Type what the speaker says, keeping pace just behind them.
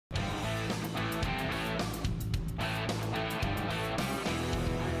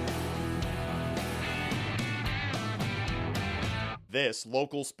This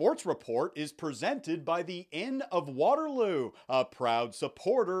local sports report is presented by the Inn of Waterloo, a proud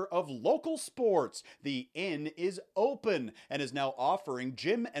supporter of local sports. The Inn is open and is now offering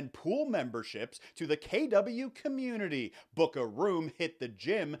gym and pool memberships to the KW community. Book a room, hit the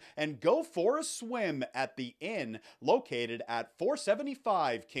gym, and go for a swim at the Inn, located at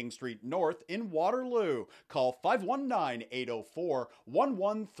 475 King Street North in Waterloo. Call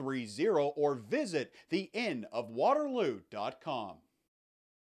 519-804-1130 or visit theinnofwaterloo.com.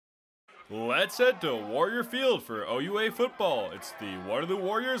 Let's head to Warrior Field for OUA football. It's the Waterloo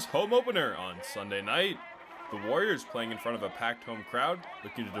Warriors home opener on Sunday night. The Warriors playing in front of a packed home crowd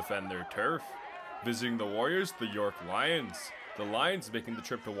looking to defend their turf. Visiting the Warriors, the York Lions. The Lions making the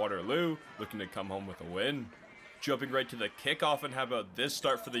trip to Waterloo, looking to come home with a win. Jumping right to the kickoff, and how about this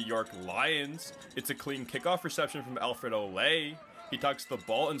start for the York Lions? It's a clean kickoff reception from Alfred OUA. He tucks the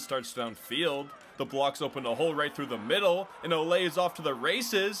ball and starts downfield. The blocks open a hole right through the middle, and OUA is off to the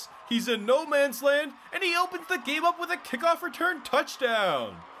races. He's in no man's land, and he opens the game up with a kickoff return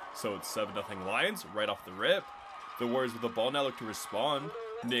touchdown. So it's 7-0 Lions right off the rip. The Warriors with the ball now look to respond.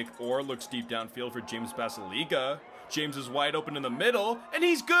 Nick Orr looks deep downfield for James Basiliga. James is wide open in the middle, and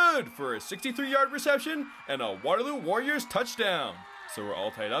he's good for a 63-yard reception and a Waterloo Warriors touchdown. So we're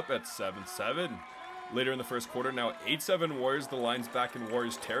all tied up at 7-7. Later in the first quarter, now 8-7 Warriors, the Lions back in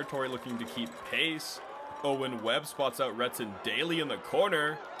Warriors territory looking to keep pace. Owen Webb spots out Retson Daly in the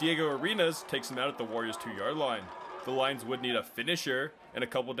corner. Diego Arenas takes him out at the Warriors 2-yard line. The Lions would need a finisher, and a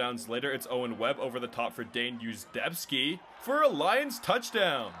couple downs later, it's Owen Webb over the top for Dane Uzdebski for a Lions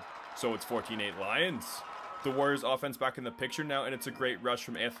touchdown. So it's 14-8 Lions. The Warriors offense back in the picture now, and it's a great rush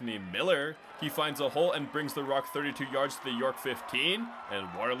from Anthony Miller. He finds a hole and brings the rock 32 yards to the York 15, and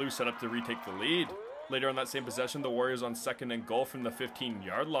Waterloo set up to retake the lead. Later on that same possession, the Warriors on 2nd and goal from the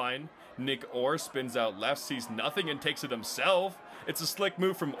 15-yard line. Nick Orr spins out left, sees nothing, and takes it himself. It's a slick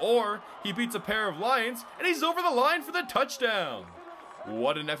move from Orr. He beats a pair of Lions, and he's over the line for the touchdown.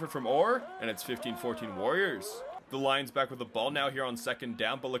 What an effort from Orr, and it's 15-14 Warriors. The Lions back with the ball now here on 2nd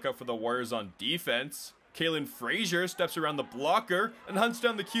down, but look out for the Warriors on defense. Kalen Frazier steps around the blocker and hunts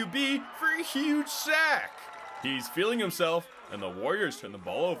down the QB for a huge sack. He's feeling himself, and the Warriors turn the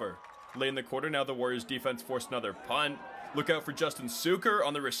ball over. Late in the quarter, now the Warriors defense forced another punt. Look out for Justin Suker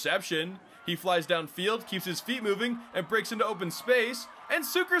on the reception. He flies downfield, keeps his feet moving, and breaks into open space. And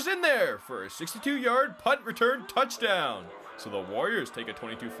Suker's in there for a 62-yard punt return touchdown. So the Warriors take a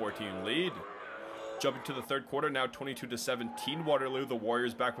 22-14 lead. Jumping to the third quarter, now 22-17 Waterloo. The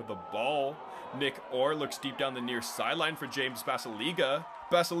Warriors back with the ball. Nick Orr looks deep down the near sideline for James Basiliga.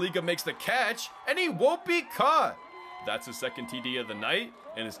 Basiliga makes the catch, and he won't be caught. That's his second TD of the night,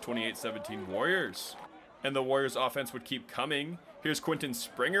 and it's 28-17 Warriors. And the Warriors offense would keep coming. Here's Quentin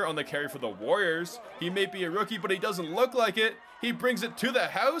Springer on the carry for the Warriors. He may be a rookie, but he doesn't look like it. He brings it to the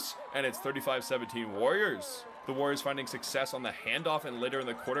house, and it's 35-17 Warriors. The Warriors finding success on the handoff, and later in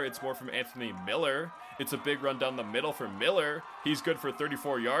the quarter, it's more from Anthony Miller. It's a big run down the middle for Miller. He's good for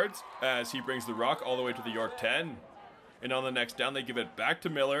 34 yards as he brings the rock all the way to the York 10. And on the next down, they give it back to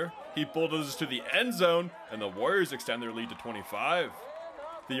Miller. He bulldozes to the end zone, and the Warriors extend their lead to 25.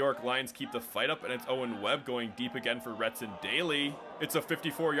 The York Lions keep the fight up, and it's Owen Webb going deep again for Retson Daly. It's a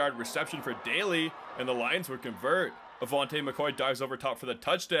 54-yard reception for Daly, and the Lions would convert. Avante McCoy dives over top for the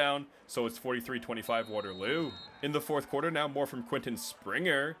touchdown, so it's 43-25 Waterloo. In the fourth quarter, now more from Quentin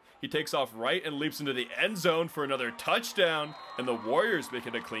Springer. He takes off right and leaps into the end zone for another touchdown, and the Warriors make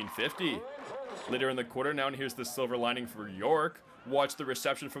it a clean 50. Later in the quarter now, and here's the silver lining for York. Watch the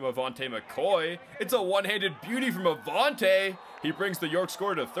reception from Avante McCoy. It's a one-handed beauty from Avante. He brings the York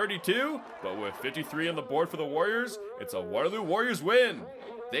score to 32, but with 53 on the board for the Warriors, it's a Waterloo Warriors win.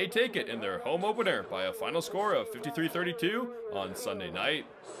 They take it in their home opener by a final score of 53-32 on Sunday night.